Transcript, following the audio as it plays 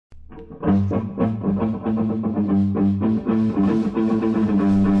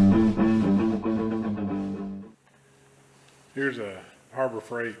Here's a Harbor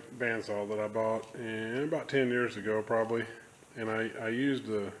Freight bandsaw that I bought about 10 years ago probably, and I used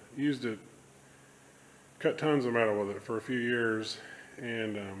it, cut tons of metal with it for a few years,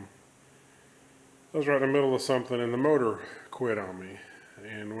 and I was right in the middle of something and the motor quit on me.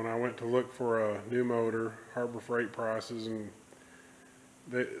 And when I went to look for a new motor, Harbor Freight prices, and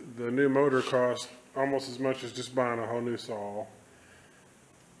the new motor cost almost as much as just buying a whole new saw.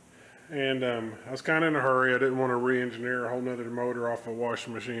 And I was kind of in a hurry. I didn't want to re-engineer a whole nother motor off a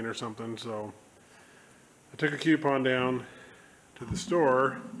washing machine or something, so I took a coupon down to the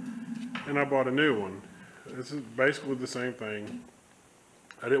store and I bought a new one. This is basically the same thing.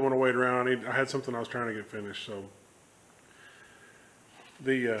 I didn't want to wait around. I had something I was trying to get finished, so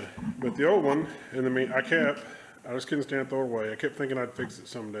but the old one, I just couldn't stand to throw it away. I kept thinking I'd fix it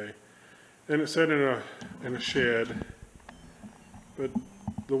someday, and it sat in a shed, but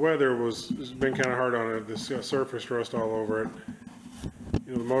the weather has been kind of hard on it. This got surface rust all over it.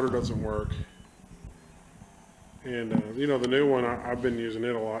 You know, the motor doesn't work. And you know, the new one, I've been using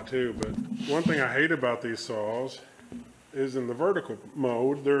it a lot too. But one thing I hate about these saws is in the vertical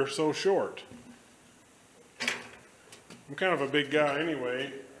mode, they're so short. I'm kind of a big guy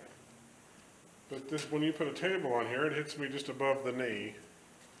anyway, but when you put a table on here, it hits me just above the knee.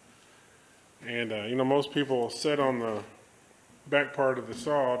 And you know, most people sit on the back part of the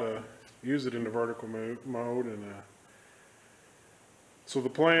saw to use it in the vertical mode, and so the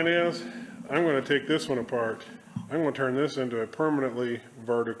plan is I'm going to take this one apart. I'm going to turn this into a permanently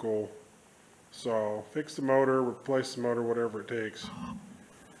vertical saw, fix the motor, replace the motor, whatever it takes.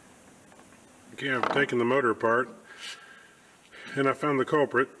 Okay, I've taken the motor apart and I found the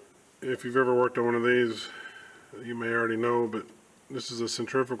culprit. If you've ever worked on one of these, you may already know, but this is a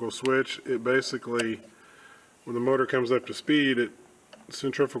centrifugal switch. It basically, when the motor comes up to speed,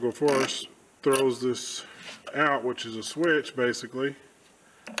 centrifugal force throws this out, which is a switch basically.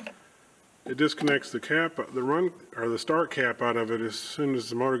 It disconnects the cap, the start cap out of it as soon as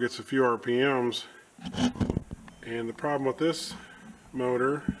the motor gets a few RPMs. And the problem with this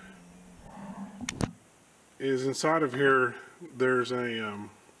motor is inside of here there's a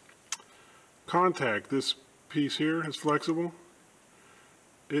contact. This piece here is flexible.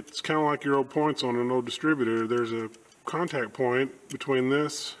 It's kind of like your old points on an old distributor. There's a contact point between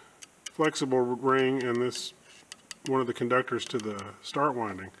this flexible ring and this, one of the conductors to the start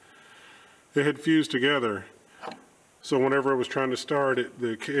winding. It had fused together, so whenever it was trying to start it,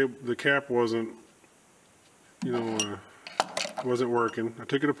 the cap wasn't, you know, wasn't working. I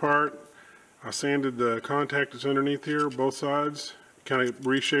took it apart. I sanded the contact that's underneath here, both sides, kind of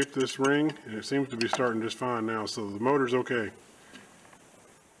reshaped this ring, and it seems to be starting just fine now, so the motor's okay.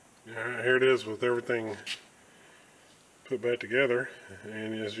 Here it is with everything put back together,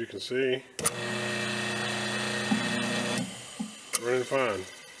 and as you can see, running fine.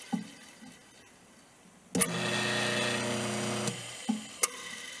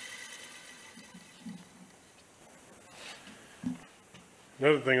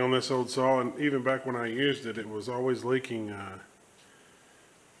 Another thing on this old saw, and even back when I used it, it was always leaking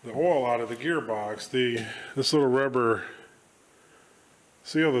the oil out of the gearbox. This little rubber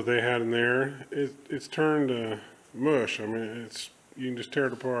seal that they had in there, it's turned mush. I mean, you can just tear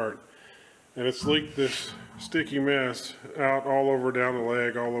it apart, and it's leaked this sticky mess out all over down the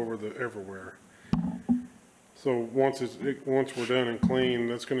leg, all over everywhere. So once we're done and clean,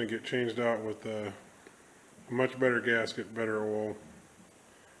 that's going to get changed out with a much better gasket, better oil.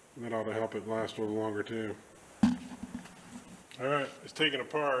 That ought to help it last a little longer too. Alright, it's taken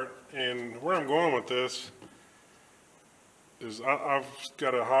apart, and where I'm going with this is I've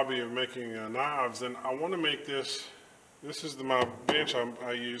got a hobby of making knives, and I want to make this is my bench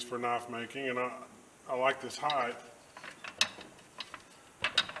I use for knife making, and I like this height.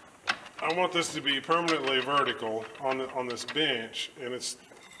 I want this to be permanently vertical on this bench, and it's,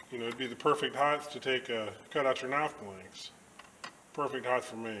 you know, it'd be the perfect height to cut out your knife blanks. Perfect height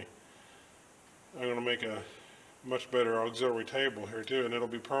for me. I'm going to make a much better auxiliary table here too, and it'll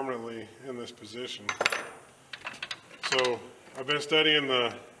be permanently in this position. So I've been studying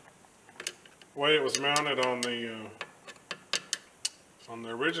the way it was mounted on the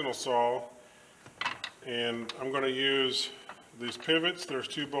original saw, and I'm going to use these pivots. There's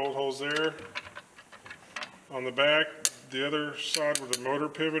 2 bolt holes there on the back. The other side where the motor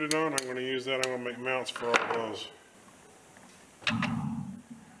pivoted on, I'm going to use that. I'm going to make mounts for all those.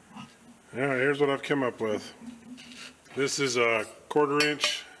 Alright, here's what I've come up with. This is a 1/4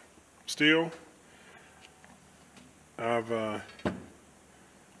 inch steel. I've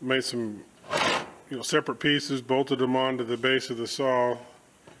made some separate pieces, bolted them onto the base of the saw.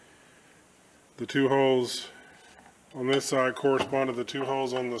 The 2 holes on this side correspond to the 2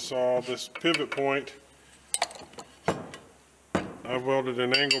 holes on the saw. This pivot point, I've welded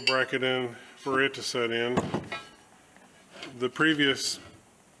an angle bracket in for it to set in. The previous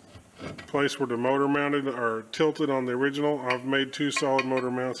place where the motor mounted or tilted on the original, I've made 2 solid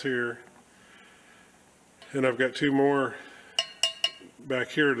motor mounts here, and I've got 2 more back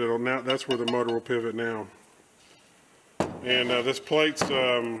here that'll now, that's where the motor will pivot now. And this plate's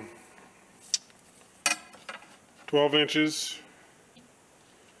 12 inches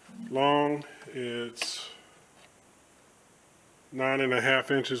long. It's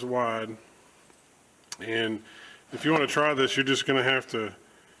 9.5 inches wide. And if you want to try this, you're just going to have to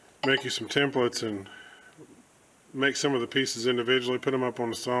make you some templates and make some of the pieces individually, put them up on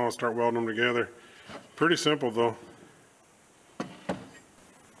the saw and start welding them together. Pretty simple though.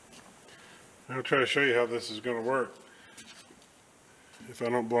 I'll try to show you how this is going to work. If I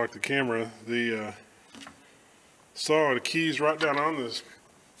don't block the camera, the saw, the key's right down on this.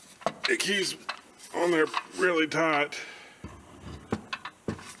 The key's on there really tight.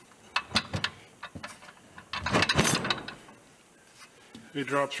 It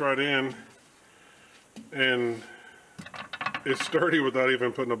drops right in, and it's sturdy without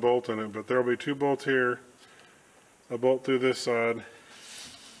even putting a bolt in it, but there'll be 2 bolts here, a bolt through this side.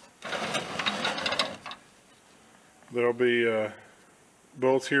 There'll be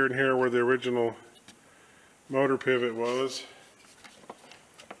bolts here and here where the original motor pivot was.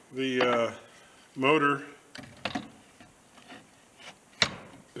 The motor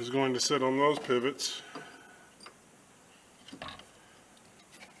is going to sit on those pivots.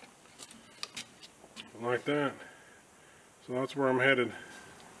 Like that. So that's where I'm headed.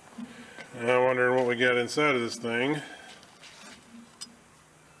 And I'm wondering what we got inside of this thing.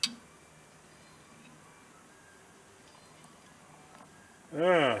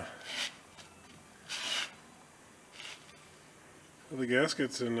 The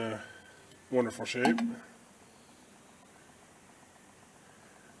gasket's in wonderful shape.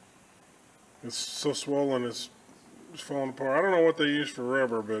 It's so swollen it's falling apart. I don't know what they use for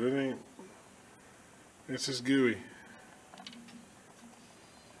rubber, but it ain't. It's just gooey.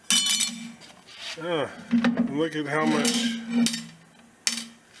 Look at how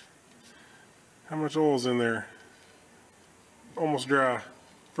much oil's in there. Almost dry.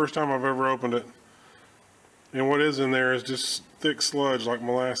 First time I've ever opened it. And what is in there is just thick sludge like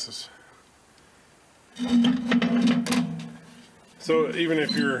molasses. So even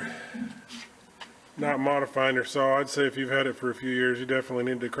if you're not modifying your saw, I'd say if you've had it for a few years, you definitely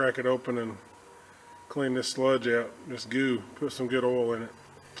need to crack it open and clean this sludge out, this goo, put some good oil in it.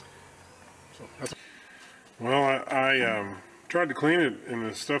 So well, I tried to clean it, and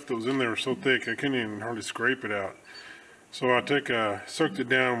the stuff that was in there was so thick I couldn't even hardly scrape it out. So I soaked it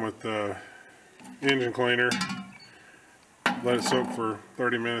down with engine cleaner, let it soak for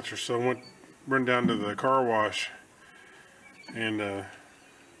 30 minutes or so, run down to the car wash, and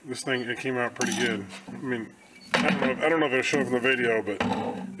this thing, it came out pretty good. I mean, I don't know if it'll show up in the video, but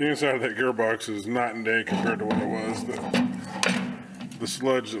the inside of that gearbox is night and day compared to what it was, the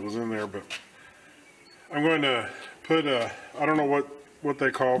sludge that was in there. But I'm going to put I don't know what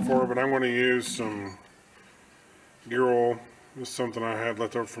they call for, but I'm going to use some gear oil. This is something I had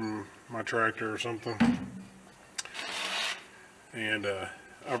left over from my tractor or something. And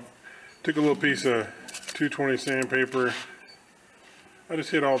I took a little piece of 220 sandpaper. I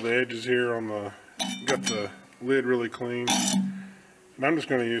just hit all the edges here on got the lid really clean. And I'm just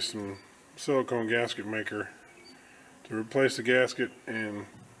going to use some silicone gasket maker to replace the gasket and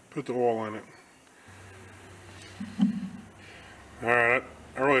put the oil in it. Alright,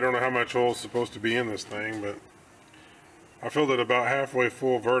 I really don't know how much oil is supposed to be in this thing, but I filled it about halfway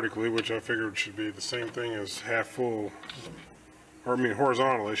full vertically, which I figured should be the same thing as half full, or I mean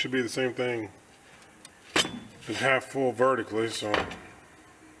horizontally, it should be the same thing as half full vertically. So I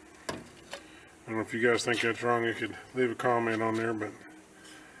don't know if you guys think that's wrong, you could leave a comment on there, but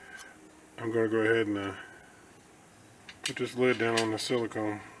I'm going to go ahead and put this lid down on the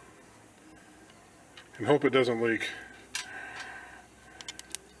silicone and hope it doesn't leak.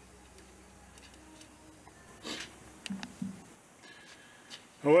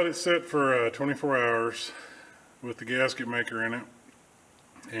 I'll let it sit for 24 hours with the gasket maker in it,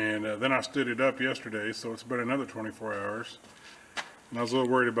 and then I stood it up yesterday, so it's been another 24 hours. And I was a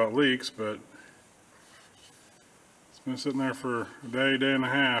little worried about leaks, but it's been sitting there for a day, day and a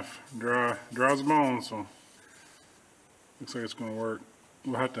half, dry as a bone, so looks like it's going to work.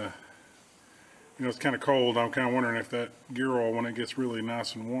 We'll have to You know, it's kind of cold. I'm kind of wondering if that gear oil, when it gets really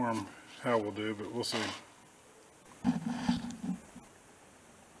nice and warm, how it will do, but we'll see. All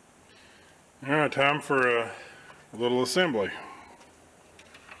right, time for a little assembly.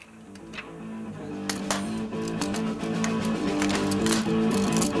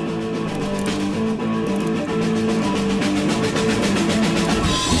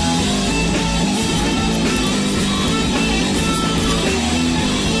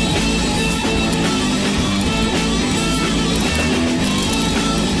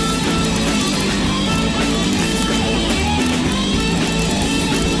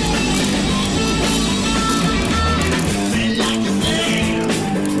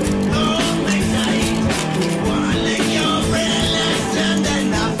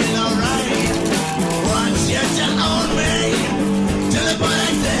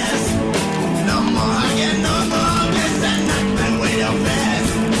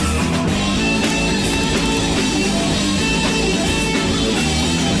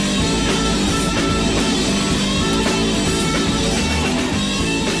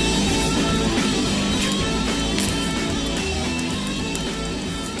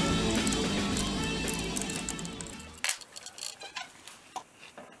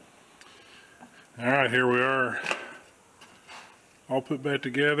 Alright, here we are, all put back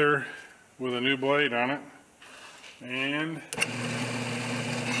together with a new blade on it, and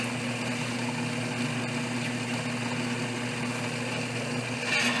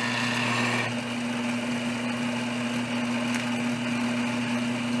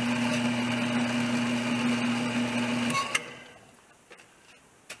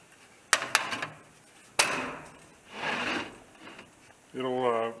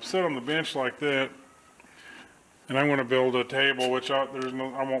it'll sit on the bench like that. And I'm going to build a table, which I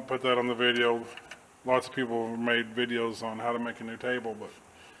won't put that on the video. Lots of people have made videos on how to make a new table, but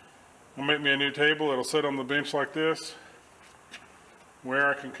I'll make me a new table. It'll sit on the bench like this, where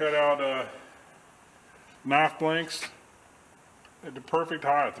I can cut out knife blanks at the perfect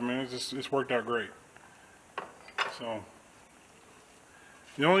height. I mean, it's worked out great. So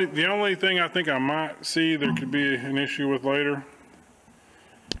the only thing I think I might see there could be an issue with later,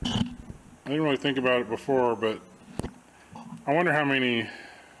 I didn't really think about it before, but I wonder how many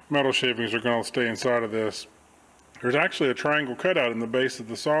metal shavings are going to stay inside of this. There's actually a triangle cutout in the base of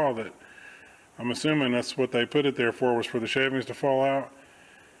the saw that I'm assuming that's what they put it there for, was for the shavings to fall out.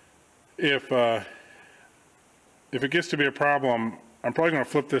 If it gets to be a problem, I'm probably going to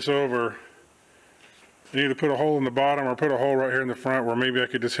flip this over and either put a hole in the bottom or put a hole right here in the front where maybe I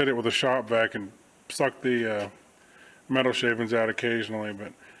could just hit it with a shop vac and suck the metal shavings out occasionally.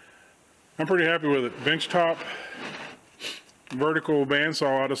 But I'm pretty happy with it. Benchtop vertical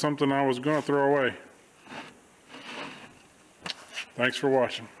bandsaw out of something I was going to throw away. Thanks for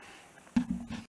watching.